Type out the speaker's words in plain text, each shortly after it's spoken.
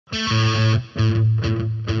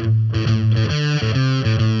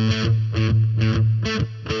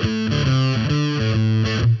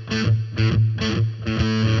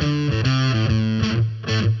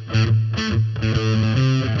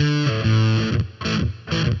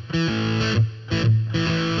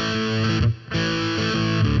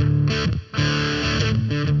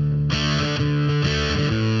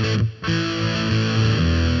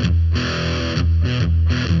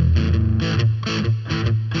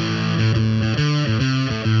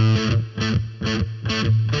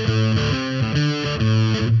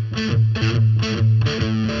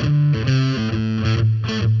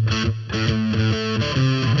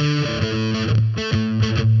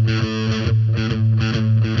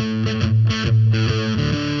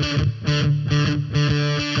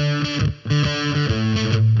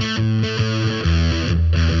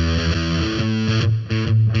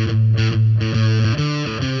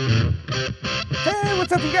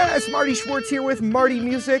What's up, you guys? Marty Schwartz here with Marty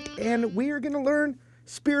Music, and we are going to learn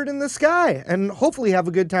Spirit in the Sky and hopefully have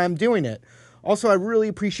a good time doing it. Also, I really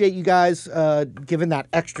appreciate you guys giving that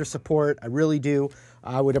extra support. I really do.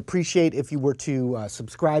 I would appreciate if you were to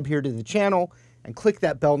subscribe here to the channel and click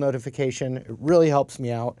that bell notification. It really helps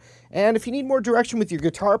me out. And if you need more direction with your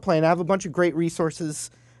guitar playing, I have a bunch of great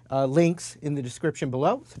resources, links in the description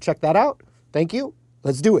below. So check that out. Thank you.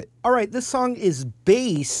 Let's do it. All right, this song is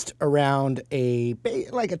based around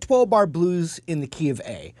like a 12-bar blues in the key of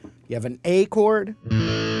A. You have an A chord,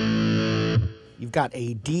 you've got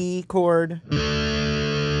a D chord,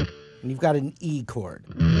 and you've got an E chord.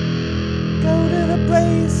 Go to the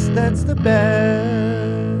place that's the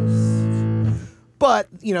best. But,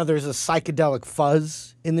 you know, there's a psychedelic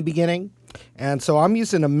fuzz in the beginning. And so I'm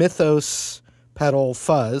using a Mythos pedal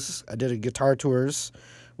fuzz. I did a guitar tours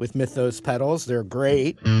with Mythos pedals. They're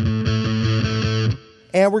great. And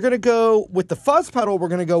we're going to go with the fuzz pedal, we're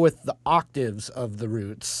going to go with the octaves of the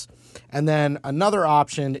roots. And then another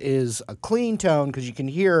option is a clean tone, because you can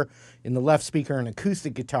hear in the left speaker an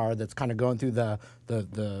acoustic guitar that's kind of going through the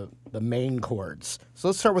main chords. So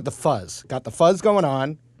let's start with the fuzz. Got the fuzz going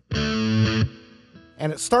on.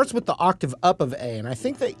 And it starts with the octave up of A. And I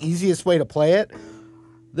think the easiest way to play it,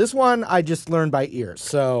 this one I just learned by ear.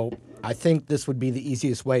 So I think this would be the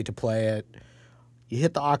easiest way to play it. You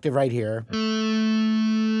hit the octave right here.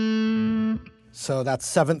 So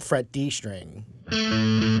that's 7th fret D string.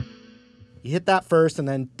 You hit that first and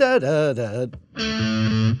then da da da.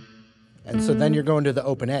 And so then you're going to the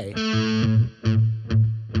open A.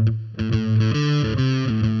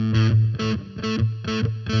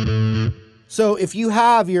 So if you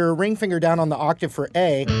have your ring finger down on the octave for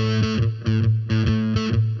A,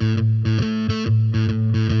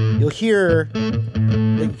 you'll hear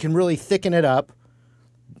that you can really thicken it up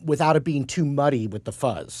without it being too muddy with the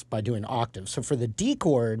fuzz by doing octaves. So for the D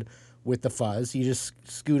chord with the fuzz, you just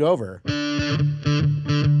scoot over.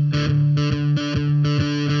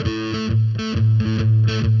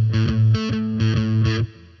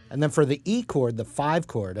 And then for the E chord, the 5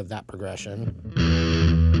 chord of that progression,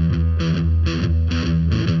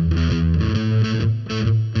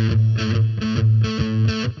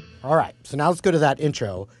 all right, so now let's go to that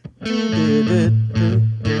intro.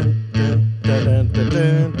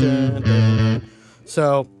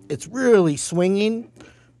 So it's really swinging,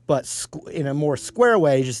 but in a more square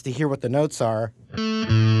way, just to hear what the notes are.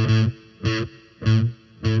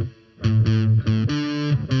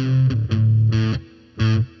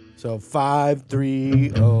 So 5, 3,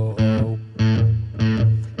 0, 0.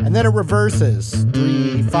 And then it reverses.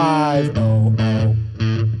 3, 5, 0, 0.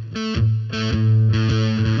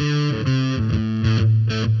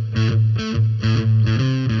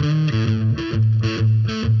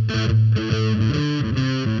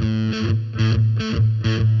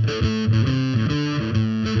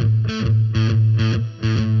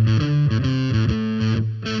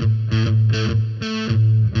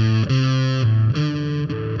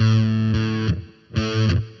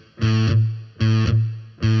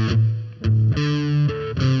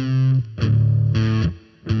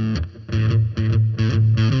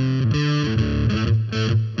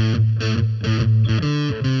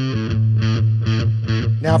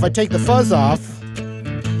 Now, if I take the fuzz off,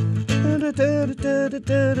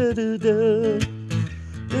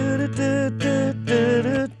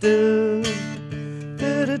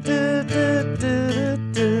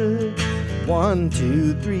 one,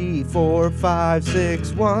 2, 3, 4, 5,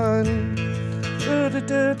 6, 1.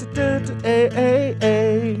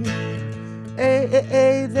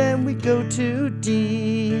 A, then we go to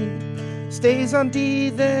D. Stays on D,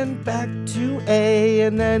 then back to A,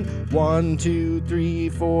 and then 1, 2, 3,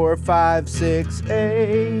 4, 5, 6,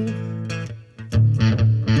 A.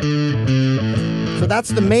 So that's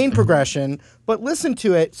the main progression, but listen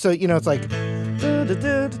to it. So, you know, it's like.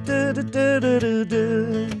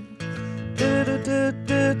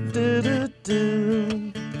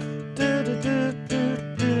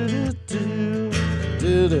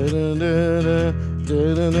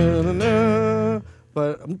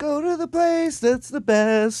 But I'm go to the place that's the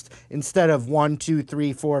best. Instead of 1, 2,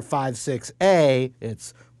 3, 4, 5, 6, A,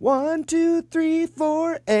 it's 1, 2, 3,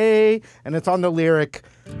 4, A. And it's on the lyric,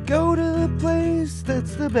 go to the place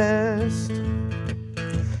that's the best.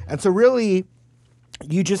 And so really,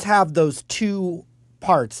 you just have those two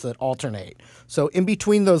parts that alternate. So in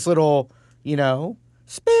between those little, you know,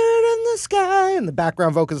 spirit in the sky and the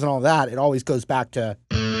background vocals and all that, it always goes back to.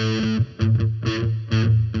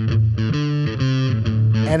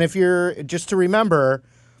 And if you're, just to remember,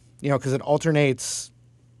 you know, because it alternates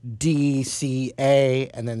D, C, A,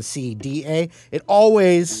 and then C, D, A, it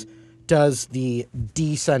always does the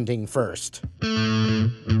descending first. D,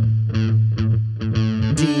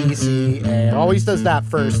 C, A. It always does that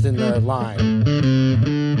first in the line.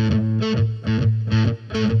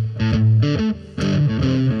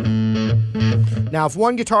 Now, if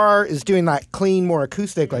one guitar is doing that clean, more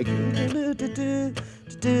acoustic, like D, D,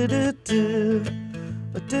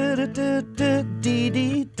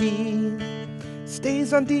 D,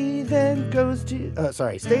 stays on D, then goes to,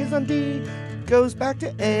 stays on D, goes back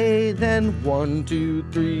to A, then 1, 2,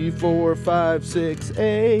 3, 4, 5, 6,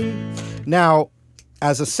 A. Now,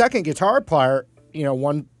 as a second guitar player, you know,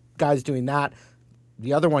 one guy's doing that,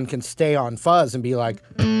 the other one can stay on fuzz and be like,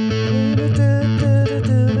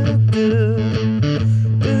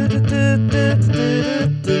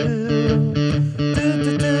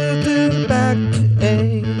 back to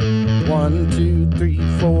A, 1, 2,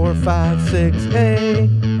 3, 4, 5, 6, A.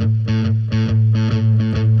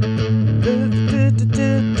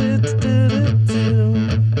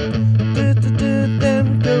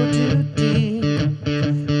 Then go to D,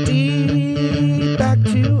 D, back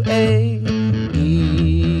to A,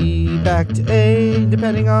 E, back to A,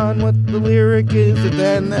 depending on what the lyric is, and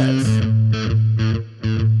then this.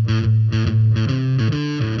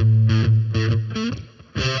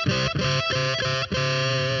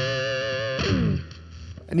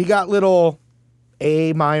 And you got little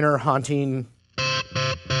A minor haunting.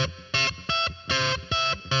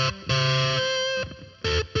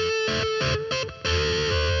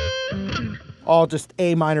 All just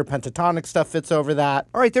A minor pentatonic stuff fits over that.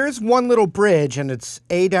 All right, there is one little bridge, and it's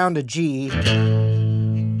A down to G.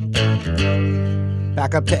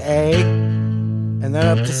 Back up to A. And then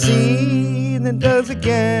up to C. And then does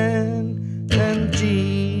again. Then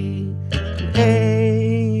G. And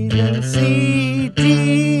A. Then C.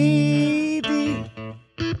 D. D.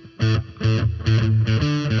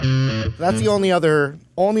 That's the only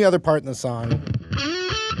other part in the song.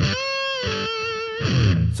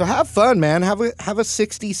 So have fun, man. Have a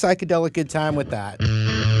 60s psychedelic good time with that.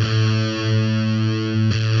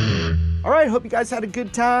 All right, hope you guys had a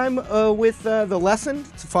good time with the lesson.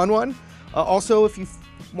 It's a fun one. Also, if you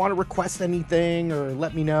want to request anything or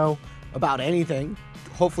let me know about anything,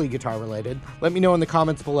 hopefully guitar related, let me know in the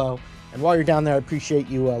comments below. And while you're down there, I appreciate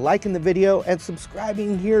you liking the video and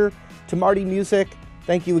subscribing here to Marty Music.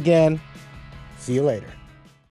 Thank you again. See you later.